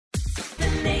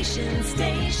Education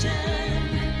Station.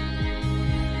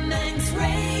 Manx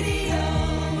Radio.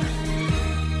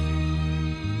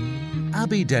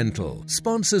 Abbey Dental,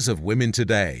 sponsors of Women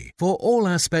Today, for all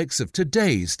aspects of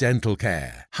today's dental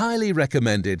care. Highly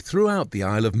recommended throughout the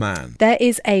Isle of Man. There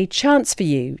is a chance for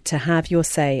you to have your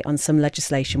say on some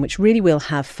legislation which really will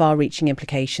have far-reaching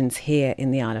implications here in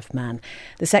the Isle of Man.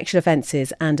 The Sexual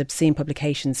Offences and Obscene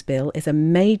Publications Bill is a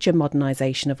major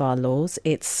modernisation of our laws.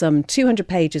 It's some 200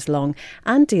 pages long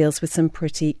and deals with some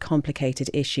pretty complicated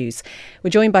issues.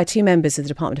 We're joined by two members of the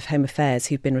Department of Home Affairs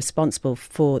who've been responsible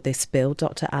for this bill,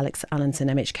 Dr Alex Allenson,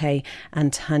 MHK,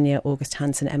 and Tanya August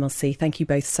Hansen, MLC. Thank you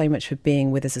both so much for being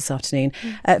with us this afternoon.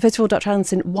 First of all, Dr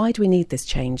Allenson, why do we need this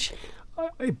change?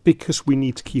 Because we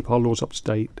need to keep our laws up to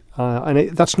date.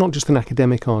 That's not just an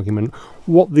academic argument.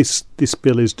 What this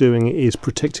bill is doing is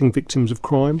protecting victims of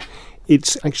crime.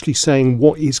 It's actually saying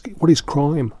what is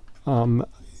crime.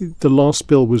 The last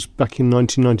bill was back in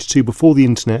 1992, before the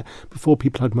internet, before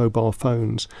people had mobile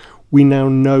phones. We now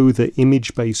know that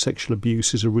image-based sexual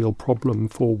abuse is a real problem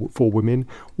for women.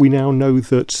 We now know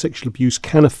that sexual abuse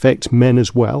can affect men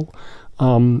as well.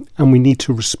 And we need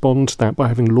to respond to that by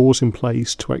having laws in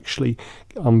place to actually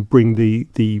bring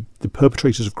the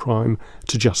perpetrators of crime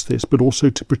to justice, but also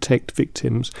to protect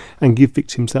victims and give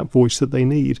victims that voice that they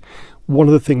need. One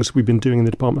of the things we've been doing in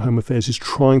the Department of Home Affairs is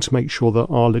trying to make sure that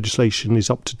our legislation is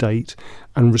up to date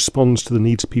and responds to the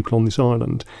needs of people on this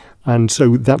island. And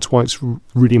so that's why it's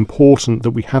really important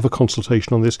that we have a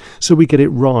consultation on this so we get it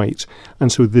right.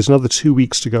 And so there's another 2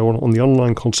 weeks to go on the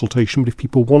online consultation. But if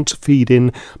people want to feed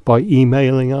in by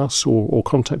emailing us or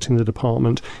contacting the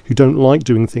department who don't like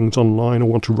doing things online or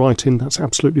want to write in, that's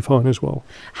absolutely fine as well.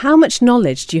 How much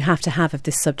knowledge do you have to have of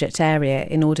this subject area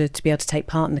in order to be able to take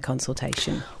part in the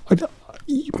consultation?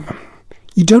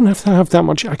 You don't have to have that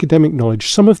much academic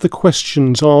knowledge. Some of the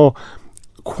questions are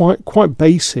quite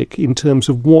basic in terms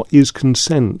of what is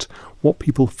consent, what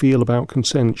people feel about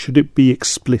consent. Should it be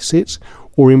explicit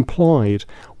or implied?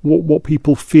 What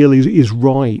people feel is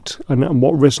right and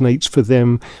what resonates for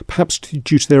them, perhaps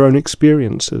due to their own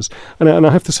experiences. And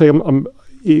I have to say,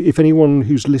 if anyone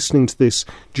who's listening to this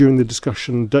during the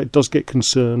discussion does get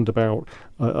concerned about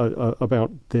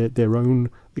their own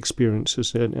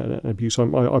experiences and abuse, I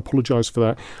apologise for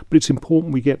that. But it's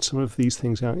important we get some of these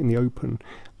things out in the open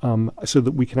so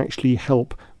that we can actually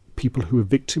help people who are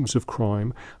victims of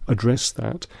crime address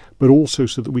that, but also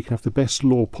so that we can have the best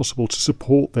law possible to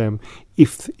support them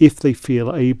if they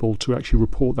feel able to actually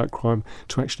report that crime,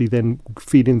 to actually then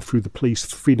feed in through the police,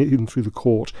 feed it in through the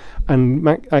court, and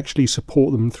actually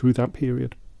support them through that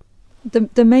period.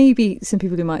 There may be some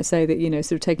people who might say that,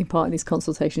 sort of taking part in these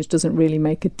consultations doesn't really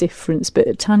make a difference.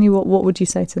 But Tanya, what would you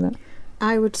say to that?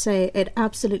 I would say it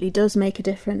absolutely does make a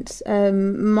difference.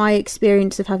 My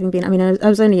experience of having been, I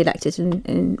was only elected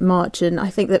in March, and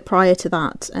I think that prior to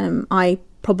that, I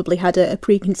probably had a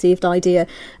preconceived idea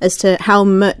as to how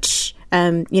much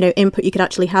input you could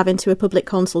actually have into a public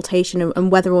consultation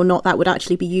and whether or not that would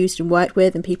actually be used and worked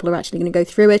with and people are actually going to go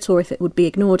through it or if it would be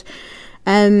ignored.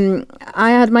 I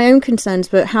had my own concerns,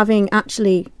 but having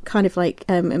actually kind of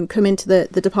come into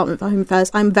the Department of Home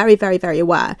Affairs, I'm very, very, very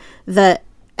aware that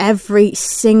every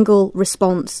single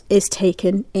response is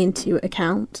taken into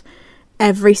account.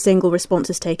 Every single response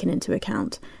is taken into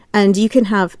account. And you can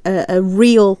have a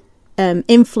real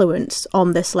influence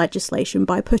on this legislation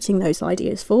by putting those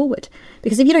ideas forward.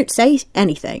 Because if you don't say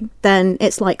anything, then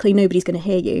it's likely nobody's going to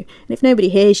hear you. And if nobody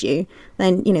hears you,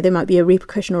 then, there might be a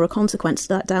repercussion or a consequence to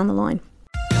that down the line.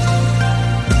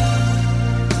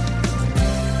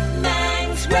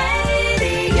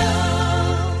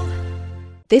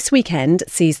 This weekend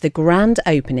sees the grand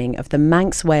opening of the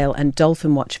Manx Whale and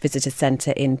Dolphin Watch Visitor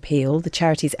Centre in Peel. The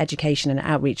charity's education and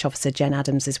outreach officer, Jen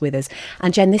Adams, is with us.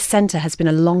 And Jen, this centre has been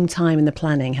a long time in the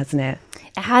planning, hasn't it?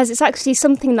 It has. It's actually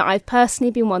something that I've personally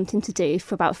been wanting to do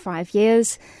for about 5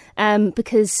 years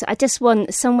because I just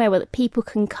want somewhere where people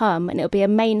can come and it'll be a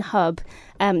main hub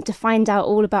to find out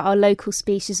all about our local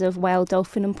species of whale,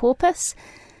 dolphin and porpoise.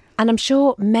 And I'm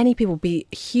sure many people will be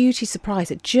hugely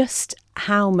surprised at just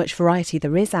how much variety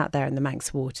there is out there in the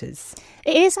Manx waters.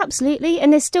 It is, absolutely.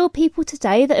 And there's still people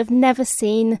today that have never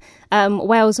seen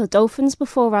whales or dolphins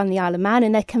before around the Isle of Man,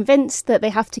 and they're convinced that they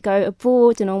have to go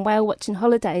abroad and on whale watching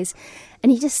holidays.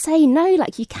 And you just say, no,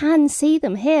 you can see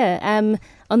them here. And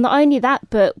not only that,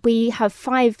 but we have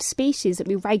 5 species that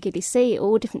we regularly see at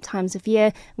all different times of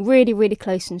year, really, really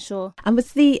close inshore. And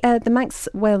was the Manx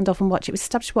Whale and Dolphin Watch, it was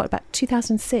established, about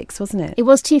 2006, wasn't it? It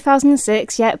was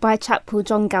 2006, yeah, by a chap called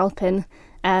John Galpin,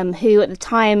 who at the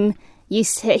time,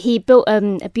 he built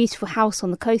a beautiful house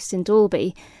on the coast in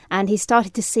Dalby, and he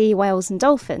started to see whales and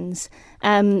dolphins.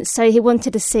 So he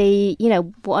wanted to see,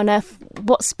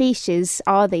 what species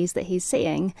are these that he's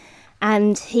seeing?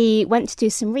 And he went to do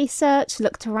some research,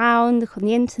 looked around, looked on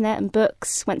the internet and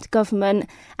books, went to government,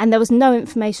 and there was no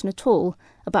information at all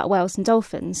about whales and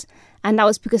dolphins. And that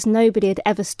was because nobody had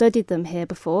ever studied them here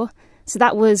before. So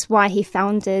that was why he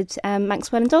founded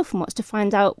Manx Whale and Dolphin Watch, to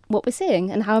find out what we're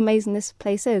seeing and how amazing this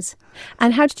place is.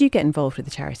 And how did you get involved with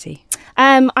the charity?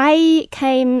 I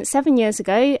came 7 years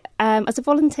ago as a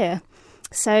volunteer.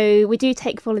 So we do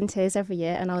take volunteers every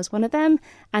year, and I was one of them.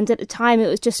 And at the time, it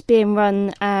was just being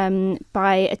run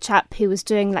by a chap who was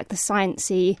doing like the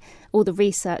sciencey, all the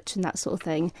research and that sort of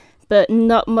thing. But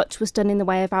not much was done in the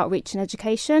way of outreach and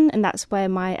education, and that's where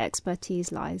my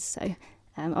expertise lies. So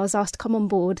I was asked to come on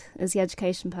board as the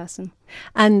education person.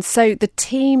 And so the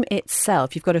team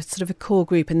itself, you've got a sort of a core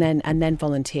group and then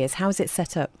volunteers. How is it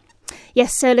set up?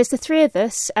 Yes, so there's the three of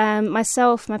us,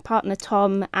 myself, my partner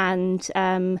Tom, and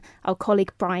our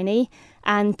colleague Bryony.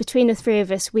 And between the three of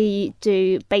us, we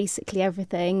do basically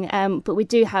everything. But we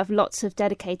do have lots of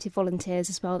dedicated volunteers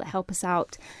as well that help us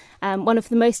out. One of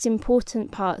the most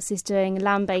important parts is doing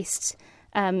land-based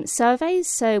surveys.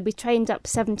 So we trained up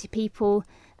 70 people,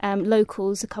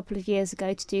 locals, a couple of years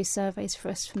ago to do surveys for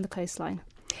us from the coastline.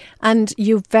 And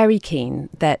you're very keen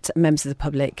that members of the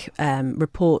public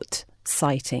report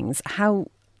sightings. How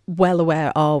well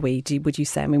aware are we, would you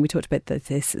say? I mean, we talked about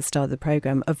this at the start of the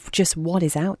programme, of just what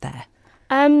is out there.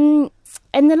 In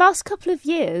the last couple of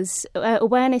years,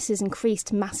 awareness has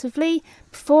increased massively.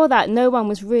 Before that, no one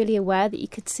was really aware that you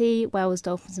could see whales,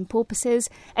 dolphins and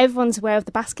porpoises. Everyone's aware of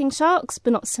the basking sharks,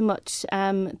 but not so much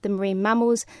the marine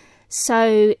mammals.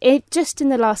 So just in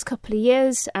the last couple of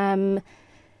years,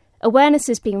 awareness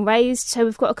is being raised. So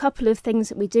we've got a couple of things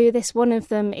that we do this. One of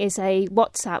them is a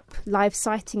WhatsApp live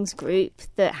sightings group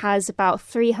that has about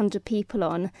 300 people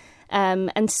on.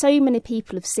 And so many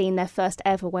people have seen their first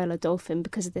ever whale or dolphin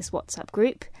because of this WhatsApp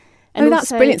group. And that's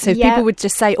brilliant. So people would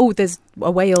just say, there's a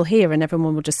whale here, and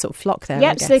everyone will just sort of flock there.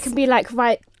 Yep, so they can be like,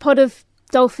 right, pod of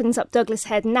dolphins up Douglas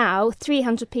Head now.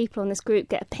 300 people on this group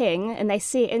get a ping and they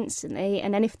see it instantly.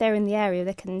 And then if they're in the area,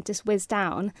 they can just whiz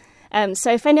down.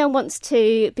 So if anyone wants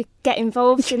to get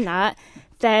involved in that,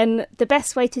 then the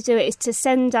best way to do it is to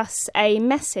send us a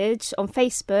message on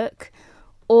Facebook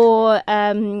or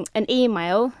an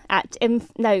email at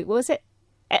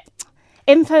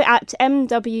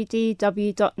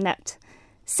info@mwdw.net.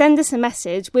 Send us a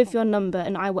message with your number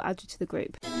and I will add you to the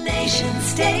group. Nation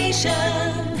Station,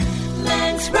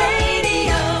 Manx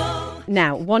Radio.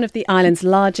 Now, one of the island's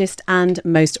largest and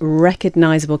most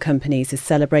recognisable companies is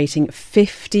celebrating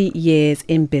 50 years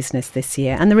in business this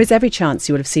year. And there is every chance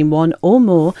you would have seen one or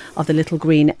more of the little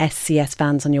green SCS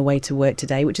vans on your way to work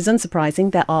today, which is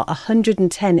unsurprising. There are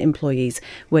 110 employees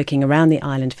working around the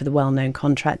island for the well-known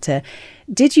contractor.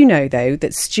 Did you know, though,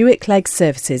 that Stuart Clegg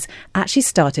Services actually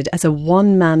started as a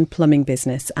one-man plumbing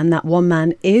business, and that one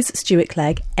man is Stuart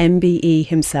Clegg, MBE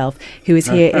himself, who is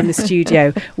here in the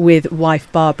studio with wife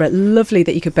Barbara. Lovely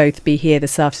that you could both be here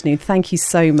this afternoon. Thank you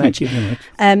so much. Thank you very much.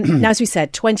 Now, as we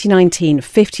said, 2019,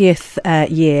 50th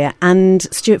year, and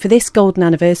Stuart, for this golden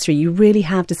anniversary, you really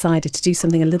have decided to do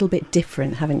something a little bit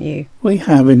different, haven't you? We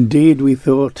have indeed. We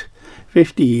thought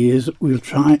 50 years, we'll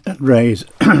try and raise,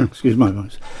 excuse my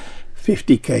voice,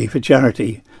 50k for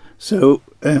charity. So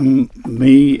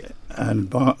me and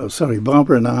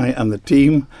Barbara and I and the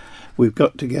team, we've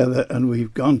got together and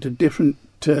we've gone to different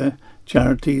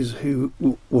charities who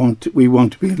we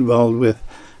want to be involved with,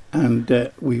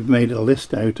 and we've made a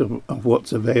list out of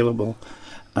what's available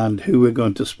and who we're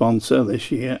going to sponsor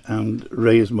this year and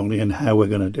raise money and how we're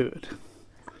going to do it.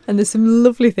 And there's some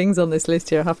lovely things on this list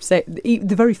here, I have to say.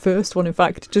 The very first one, in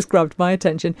fact, just grabbed my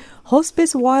attention.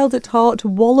 Hospice Wild at Heart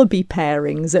wallaby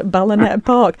pairings at Ballinet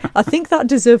Park. I think that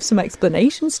deserves some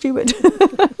explanation, Stuart.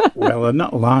 Well, they're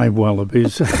not live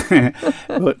wallabies,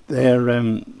 but they're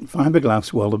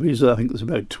fiberglass wallabies. I think there's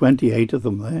about 28 of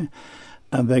them there.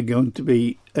 And they're going to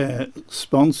be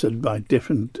sponsored by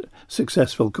different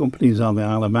successful companies on the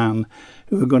Isle of Man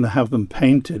who are going to have them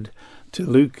painted to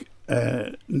look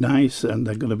nice, and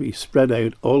they're going to be spread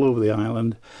out all over the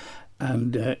island,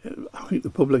 and I think the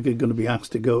public are going to be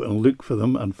asked to go and look for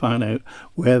them and find out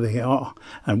where they are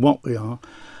and what they are,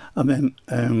 and then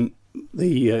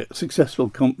the successful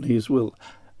companies will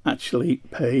actually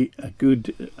pay a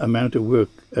good amount of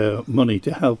money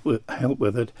to help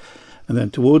with it, and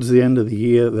then towards the end of the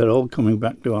year they're all coming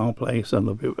back to our place, and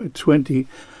there'll be about 20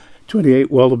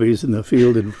 28 wallabies in the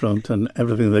field in front and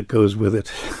everything that goes with it.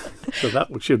 So that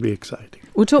should be exciting.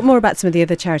 We'll talk more about some of the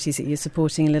other charities that you're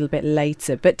supporting a little bit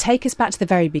later, but take us back to the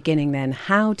very beginning then.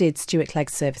 How did Stuart Clegg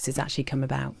Services actually come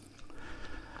about?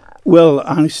 Well,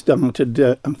 I started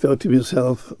and thought to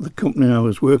myself, the company I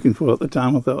was working for at the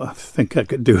time, I thought, I think I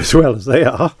could do as well as they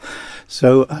are.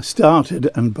 So I started,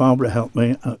 and Barbara helped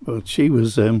me. But she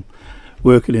was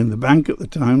working in the bank at the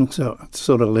time, so I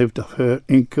sort of lived off her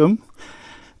income.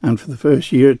 And for the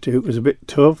first year or two, it was a bit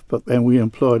tough, but then we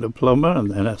employed a plumber, and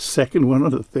then a second one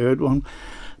and a third one,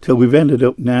 till we've ended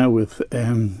up now with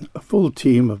a full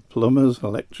team of plumbers,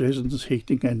 electricians,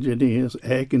 heating engineers,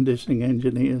 air conditioning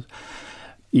engineers.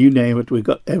 You name it, we've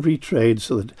got every trade,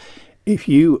 so that if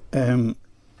you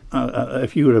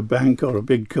were a bank or a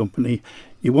big company,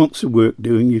 you want some work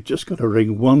doing, you've just got to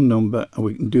ring one number and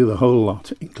we can do the whole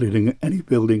lot, including any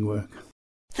building work.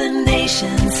 The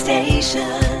Nation Station,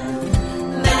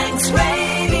 Manx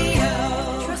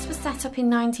Radio. Trust was set up in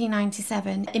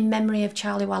 1997 in memory of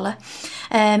Charlie Waller,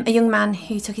 a young man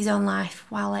who took his own life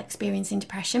while experiencing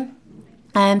depression.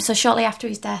 So shortly after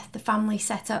his death, the family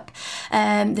set up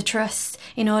the trust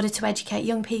in order to educate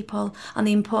young people on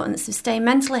the importance of staying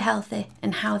mentally healthy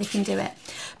and how they can do it,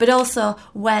 but also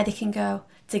where they can go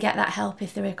to get that help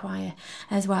if they require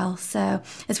as well. So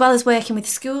as well as working with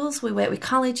schools, we work with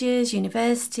colleges,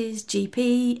 universities,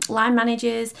 GP, line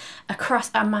managers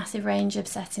across a massive range of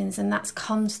settings, and that's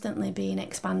constantly being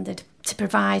expanded to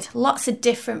provide lots of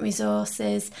different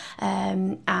resources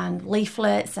and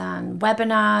leaflets and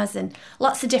webinars and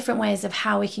lots of different ways of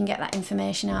how we can get that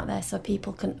information out there so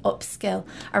people can upskill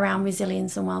around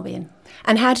resilience and wellbeing.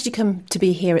 And how did you come to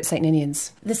be here at St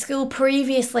Ninians? The school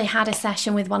previously had a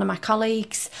session with one of my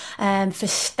colleagues for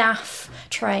staff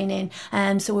training,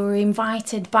 so we were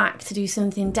invited back to do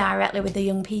something directly with the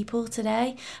young people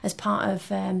today as part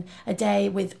of a day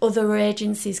with other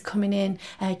agencies coming in,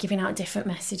 giving out different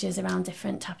messages around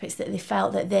different topics that they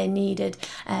felt that they needed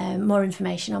more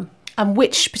information on. And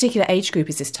which particular age group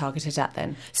is this targeted at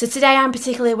then? So today I'm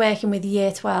particularly working with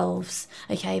year 12s,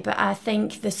 okay, but I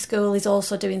think the school is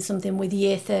also doing something with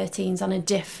year 13s on a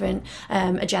different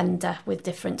agenda with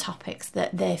different topics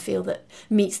that they feel that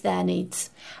meets their needs.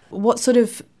 What sort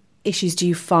of issues do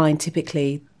you find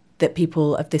typically that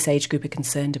people of this age group are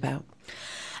concerned about?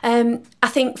 I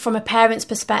think from a parent's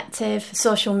perspective,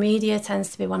 social media tends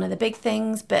to be one of the big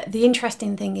things, but the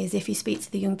interesting thing is if you speak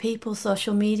to the young people,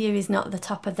 social media is not at the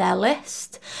top of their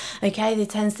list, okay? There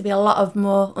tends to be a lot of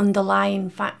more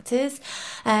underlying factors,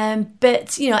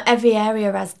 but, you know, every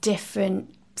area has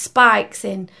different spikes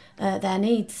in their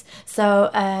needs. So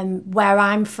where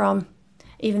I'm from,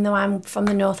 even though I'm from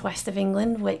the northwest of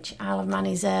England, which Isle of Man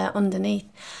is underneath,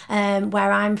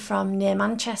 where I'm from near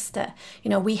Manchester, you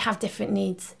know, we have different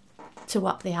needs to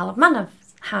what the Isle of Man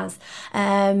has.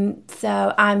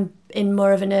 So I'm in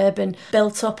more of an urban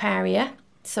built-up area,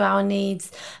 so our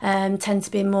needs tend to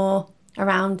be more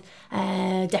around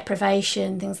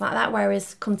deprivation, things like that,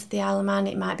 whereas come to the Isle of Man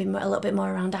it might be a little bit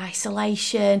more around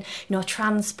isolation, you know,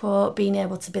 transport, being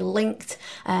able to be linked,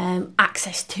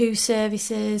 access to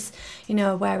services, you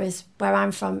know, whereas where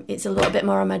I'm from it's a little bit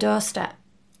more on my doorstep.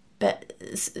 But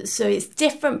so it's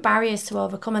different barriers to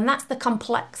overcome, and that's the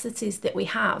complexities that we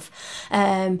have,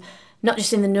 not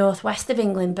just in the northwest of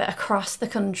England, but across the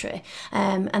country.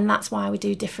 And that's why we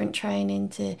do different training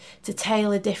to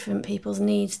tailor different people's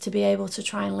needs to be able to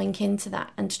try and link into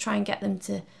that and to try and get them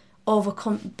to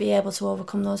be able to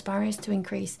overcome those barriers to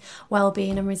increase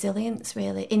well-being and resilience,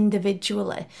 really,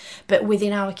 individually, but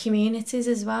within our communities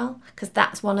as well, because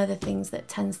that's one of the things that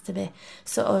tends to be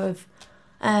sort of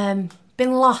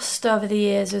been lost over the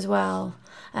years as well.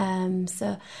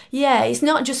 So yeah, it's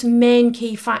not just main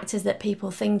key factors that people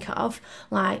think of,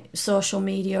 like social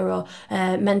media or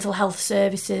mental health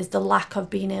services, the lack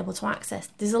of being able to access.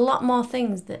 There's a lot more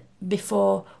things that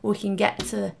before we can get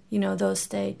to, you know, those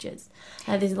stages.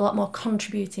 There's a lot more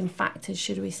contributing factors,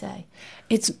 should we say.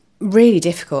 It's really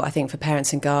difficult, I think, for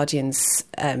parents and guardians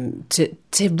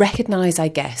to recognise, I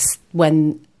guess,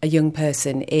 when a young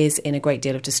person is in a great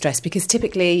deal of distress, because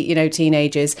typically, you know,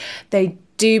 teenagers, they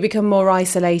do become more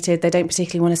isolated. They don't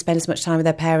particularly want to spend as much time with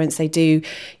their parents. They do,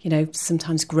 you know,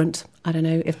 sometimes grunt. I don't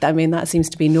know if that seems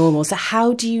to be normal. So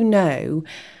how do you know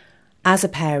as a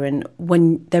parent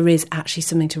when there is actually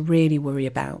something to really worry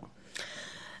about?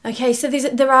 Okay, so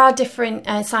there are different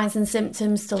signs and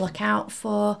symptoms to look out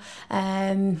for.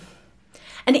 And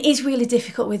it is really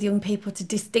difficult with young people to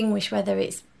distinguish whether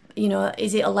it's you know,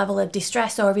 is it a level of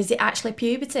distress or is it actually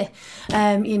puberty?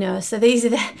 You know, so these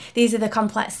are the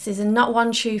complexities, and not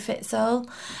one shoe fits all.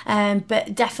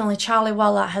 But definitely Charlie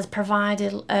Waller has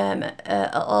provided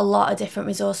a lot of different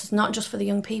resources, not just for the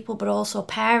young people, but also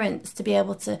parents, to be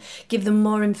able to give them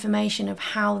more information of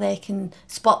how they can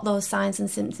spot those signs and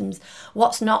symptoms,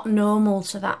 what's not normal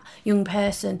to that young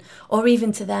person, or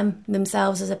even to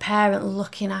themselves as a parent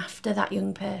looking after that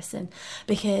young person,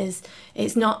 because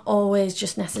it's not always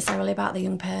just necessarily about the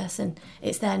young person,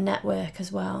 it's their network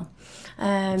as well.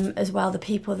 The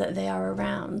people that they are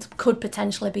around could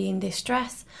potentially be in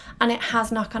distress, and it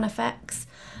has knock-on effects.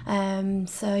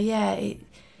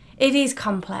 It is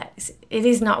complex. It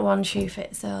is not one shoe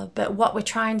fits all, but what we're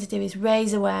trying to do is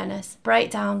raise awareness,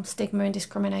 break down stigma and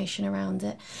discrimination around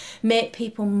it, make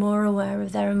people more aware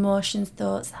of their emotions,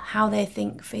 thoughts, how they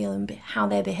think, feel, and how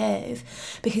they behave,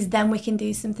 because then we can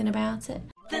do something about it.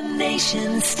 The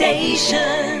Nation Station,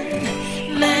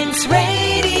 Manx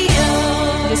Radio.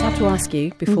 I just have to ask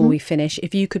you, before we finish,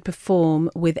 if you could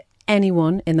perform with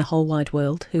anyone in the whole wide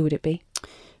world, who would it be?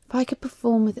 If I could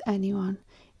perform with anyone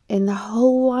in the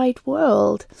whole wide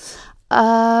world,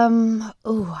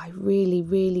 I really,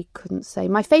 really couldn't say.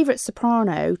 My favourite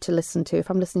soprano to listen to, if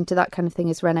I'm listening to that kind of thing,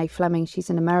 is Renee Fleming. She's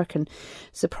an American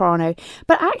soprano.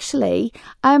 But actually,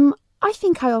 I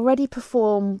think I already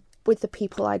perform with the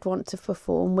people I'd want to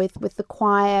perform with the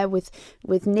choir, with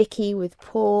Nikki, with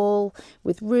Paul,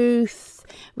 with Ruth,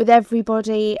 with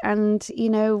everybody, and, you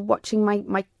know, watching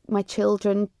my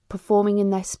children performing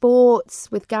in their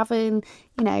sports, with Gavin.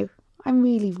 You know, I'm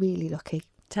really, really lucky.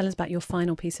 Tell us about your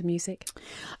final piece of music.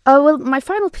 Oh, well, my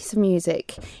final piece of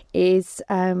music is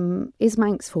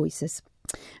Manx Voices.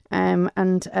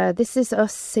 This is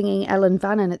us singing Ellen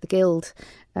Vannon at the Guild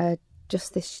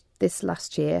just this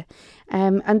last year.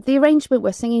 And the arrangement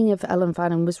we're singing of Ellen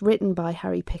Vannon was written by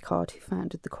Harry Pickard, who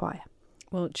founded the choir.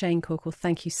 Well, Jane Corkle,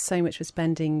 thank you so much for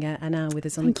spending an hour with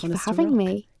us on The Cornerstone Rock. Thank you for having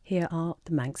me. Here are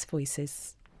the Manx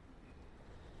Voices.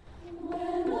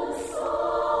 Well,